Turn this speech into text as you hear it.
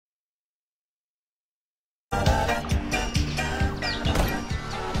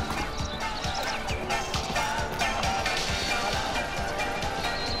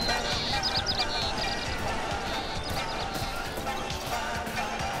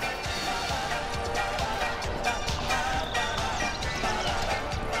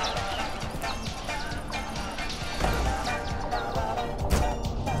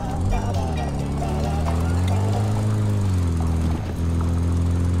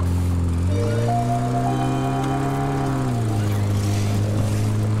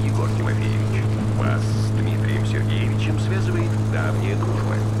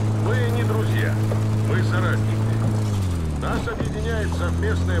Нас объединяет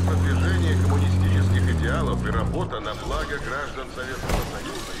совместное продвижение коммунистических идеалов и работа на благо граждан Советского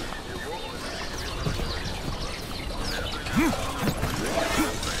Союза и всего.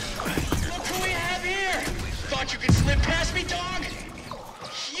 Look who we have here! Thought you could slip past me, dog?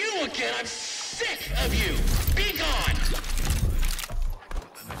 You again, I'm sick of you! Be gone!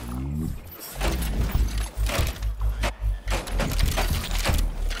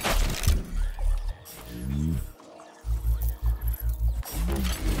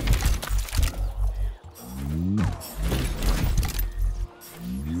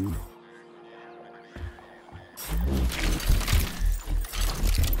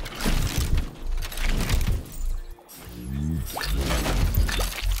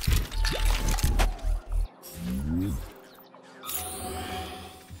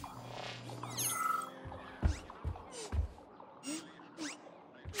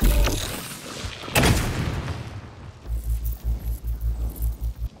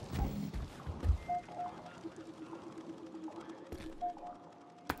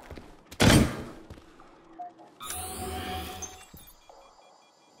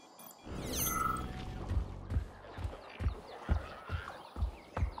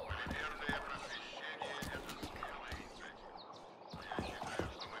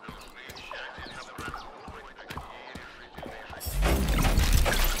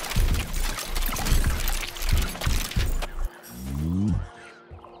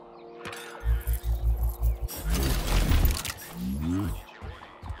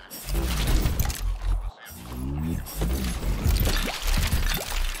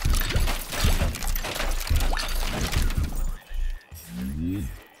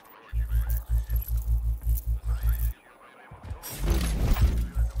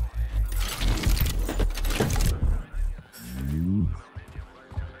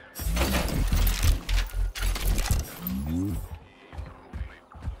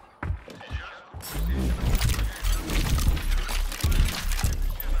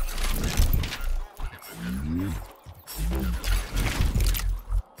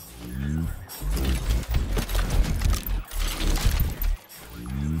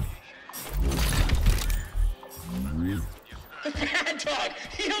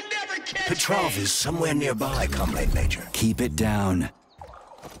 Petrov is somewhere nearby, Comrade Major. Keep it down.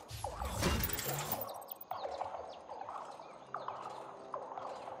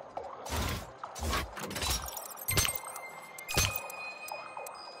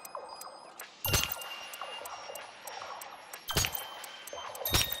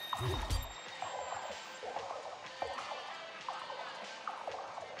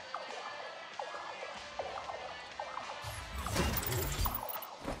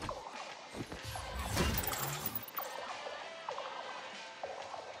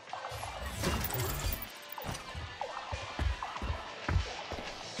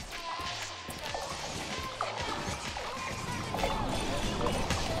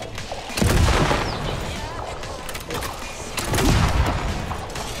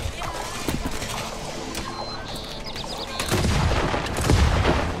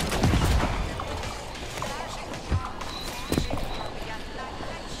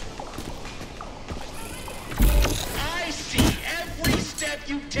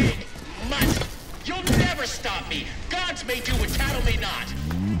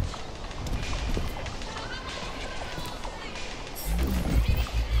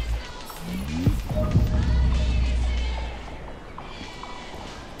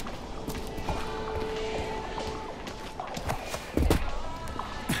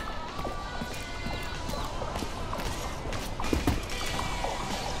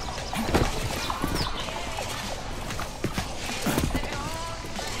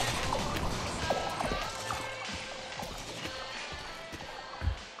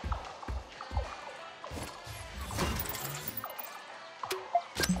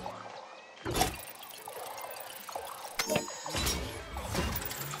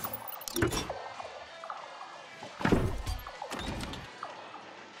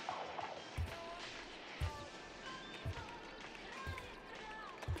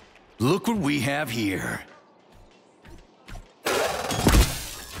 Look what we have here.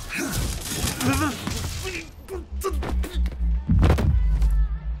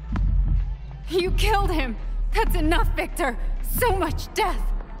 You killed him! That's enough, Victor! So much death!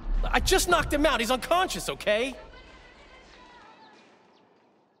 I just knocked him out. He's unconscious, okay?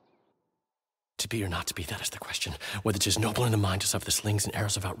 To be or not to be, that is the question. Whether 'tis noble in the mind to suffer the slings and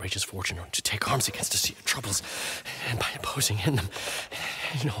arrows of outrageous fortune, or to take arms against the sea of troubles, and by imposing in them.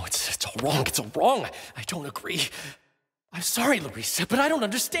 You know, it's all wrong. It's all wrong. I don't agree. I'm sorry, Larissa, but I don't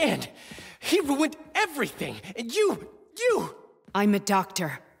understand. He ruined everything, and you You! I'm a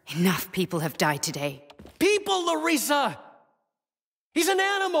doctor. Enough people have died today. People, Larissa! He's an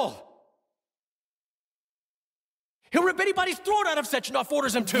animal! He'll rip anybody's throat out if Sechenov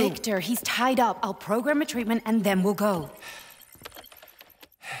orders him to! Victor, he's tied up. I'll program a treatment and then we'll go.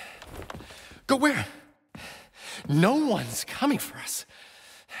 Go where? No one's coming for us.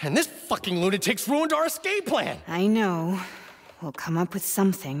 And this fucking lunatic's ruined our escape plan! I know. We'll come up with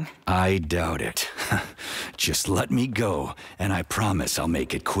something. I doubt it. Just let me go, and I promise I'll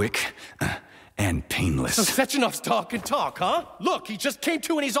make it quick and painless. So Sechenov's talk and talk, huh? Look, he just came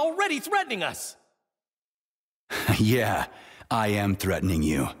to and he's already threatening us! Yeah, I am threatening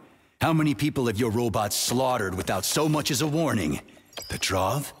you. How many people have your robots slaughtered without so much as a warning?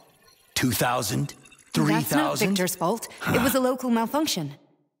 Petrov? 2,000? 3,000? That's not Victor's fault. It was a local malfunction.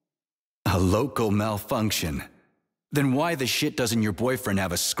 A local malfunction? Then why the shit doesn't your boyfriend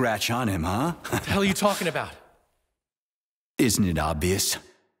have a scratch on him, huh? What the hell are you talking about? Isn't it obvious?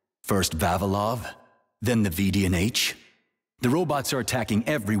 First Vavilov, then the VD&H. The robots are attacking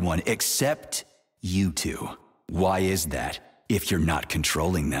everyone except you two. Why is that, if you're not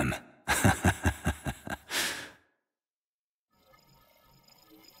controlling them?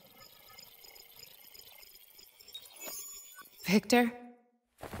 Victor,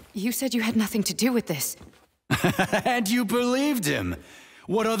 you said you had nothing to do with this. And you believed him!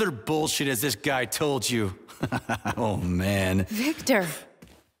 What other bullshit has this guy told you? Oh, man. Victor!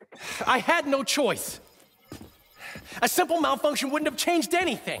 I had no choice. A simple malfunction wouldn't have changed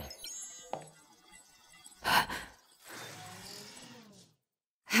anything.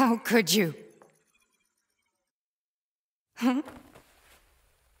 How could you? Huh?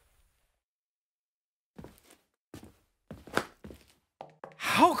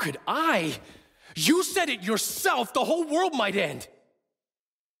 How could I? You said it yourself, the whole world might end.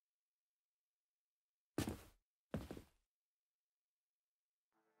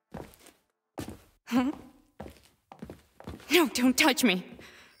 Huh? No, don't touch me.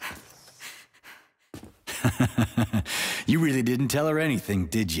 You really didn't tell her anything,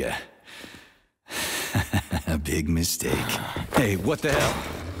 did you? A big mistake. Hey, what the hell?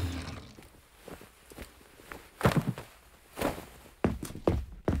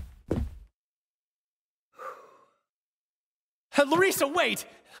 Larissa, wait!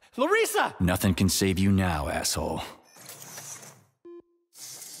 Larissa! Nothing can save you now, asshole.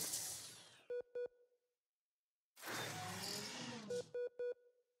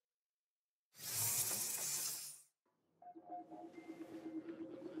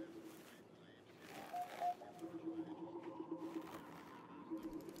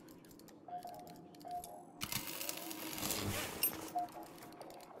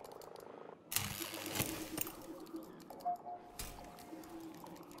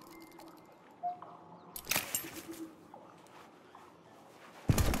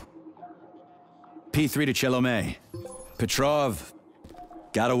 P3 to Chelomey. Petrov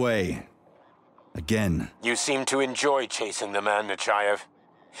got away. Again. You seem to enjoy chasing the man, Nechaev.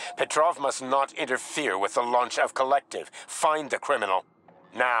 Petrov must not interfere with the launch of Collective. Find the criminal.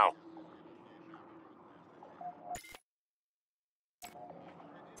 Now.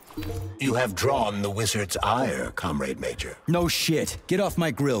 You have drawn the wizard's ire, Comrade Major. No shit. Get off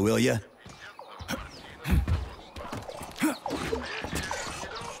my grill, will ya?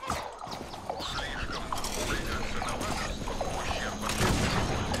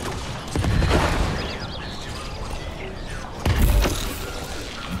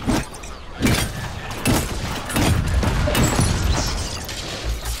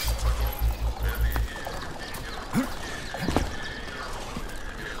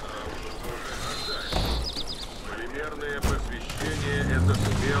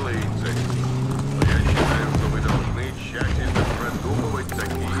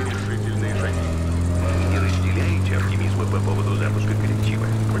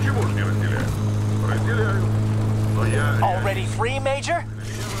 Already free, Major?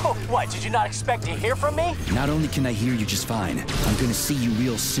 Oh, what, did you not expect to hear from me? Not only can I hear you just fine, I'm gonna see you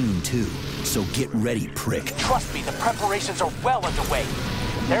real soon, too. So get ready, prick. Trust me, the preparations are well underway.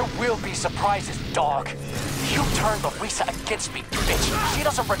 There will be surprises, dog. You turned Larissa against me, bitch. She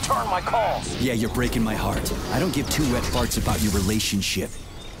doesn't return my calls. Yeah, you're breaking my heart. I don't give two wet farts about your relationship.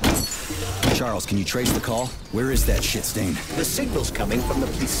 Charles, can you trace the call? Where is that shit stain? The signal's coming from the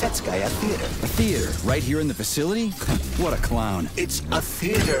Plisetskaya Theater. A theater? Right here in the facility? What a clown. It's a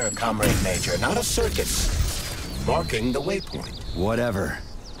theater, Comrade Major, not a circus. Marking the waypoint. Whatever.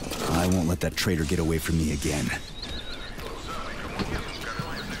 I won't let that traitor get away from me again.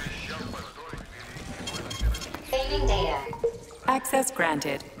 Saving data. Access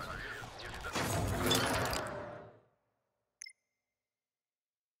granted.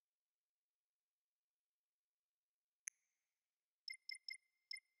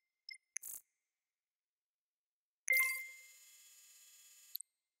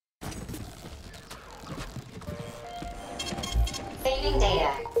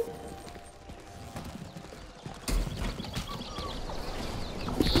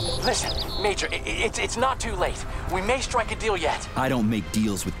 Listen, Major, it's not too late. We may strike a deal yet. I don't make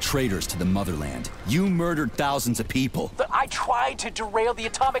deals with traitors to the motherland. You murdered thousands of people. I tried to derail the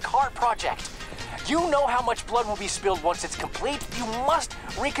Atomic Heart Project. You know how much blood will be spilled once it's complete. You must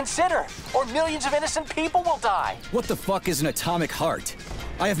reconsider, or millions of innocent people will die. What the fuck is an atomic heart?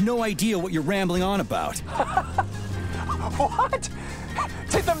 I have no idea what you're rambling on about. What?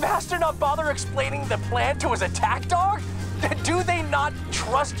 Did the Master not bother explaining the plan to his attack dog? Do they not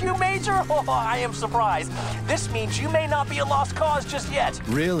trust you, Major? Oh, I am surprised. This means you may not be a lost cause just yet.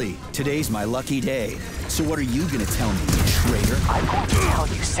 Really? Today's my lucky day. So what are you gonna tell me, you traitor? I'm going to tell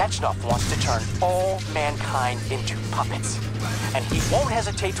you Sechenov wants to turn all mankind into puppets. And he won't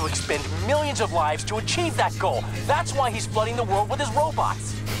hesitate to expend millions of lives to achieve that goal. That's why he's flooding the world with his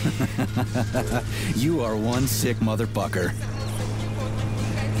robots. You are one sick motherfucker.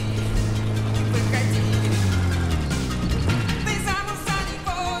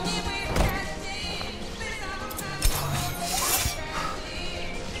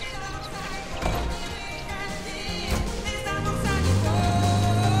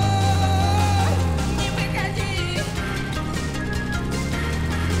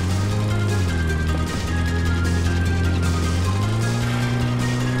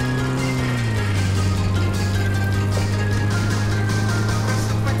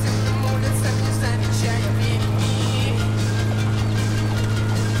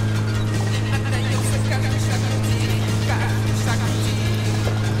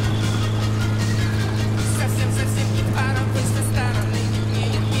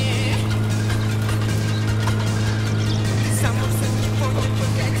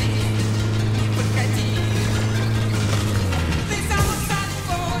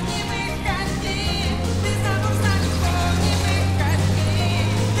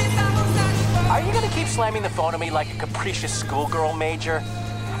 Slamming the phone at me like a capricious schoolgirl, Major.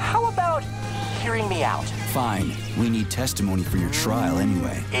 How about hearing me out? Fine. We need testimony for your trial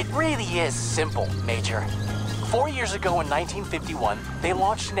anyway. It really is simple, Major. 4 years ago in 1951, they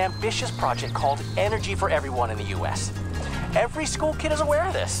launched an ambitious project called Energy for Everyone in the U.S. Every school kid is aware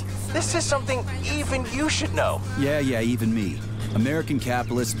of this. This is something even you should know. Yeah, even me. American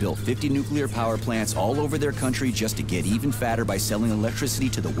capitalists built 50 nuclear power plants all over their country just to get even fatter by selling electricity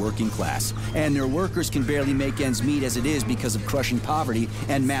to the working class. And their workers can barely make ends meet as it is because of crushing poverty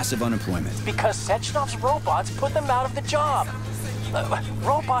and massive unemployment. Because Sechenov's robots put them out of the job.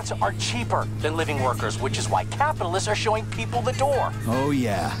 Robots are cheaper than living workers, which is why capitalists are showing people the door. Oh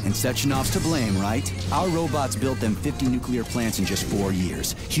yeah, and Sechenov's to blame, right? Our robots built them 50 nuclear plants in just 4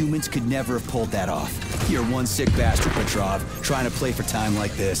 years. Humans could never have pulled that off. You're one sick bastard, Petrov, trying to play for time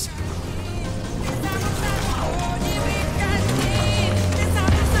like this.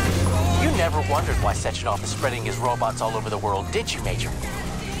 You never wondered why Sechenov is spreading his robots all over the world, did you, Major?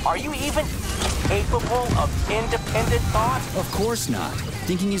 Are you even capable of independent thought? Of course not.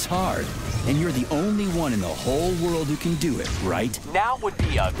 Thinking is hard. And you're the only one in the whole world who can do it, right? Now would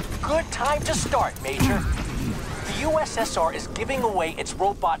be a good time to start, Major. The USSR is giving away its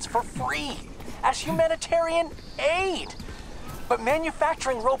robots for free as humanitarian aid. But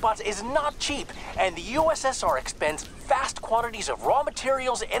manufacturing robots is not cheap, and the USSR expends vast quantities of raw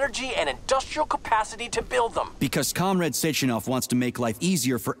materials, energy, and industrial capacity to build them. Because Comrade Sechenov wants to make life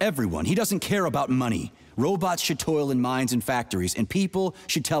easier for everyone. He doesn't care about money. Robots should toil in mines and factories, and people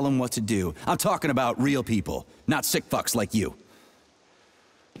should tell him what to do. I'm talking about real people, not sick fucks like you.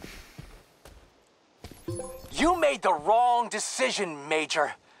 You made the wrong decision,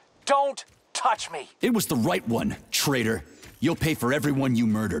 Major. Don't touch me. It was the right one, traitor. You'll pay for everyone you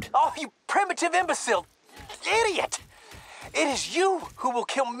murdered. Oh, you primitive imbecile! Idiot! It is you who will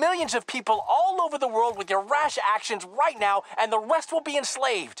kill millions of people all over the world with your rash actions right now, and the rest will be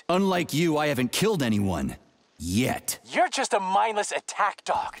enslaved. Unlike you, I haven't killed anyone. Yet. You're just a mindless attack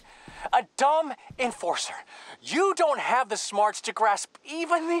dog. A dumb enforcer. You don't have the smarts to grasp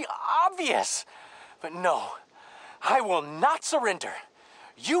even the obvious. But no, I will not surrender.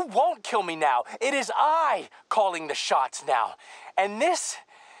 You won't kill me now. It is I calling the shots now. And this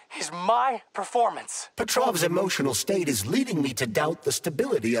is my performance. Petrov's emotional state is leading me to doubt the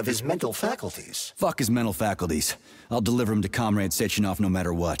stability of his mental faculties. Fuck his mental faculties. I'll deliver him to Comrade Sechenov no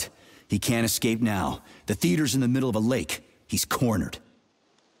matter what. He can't escape now. The theater's in the middle of a lake. He's cornered.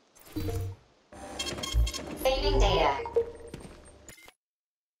 Saving data.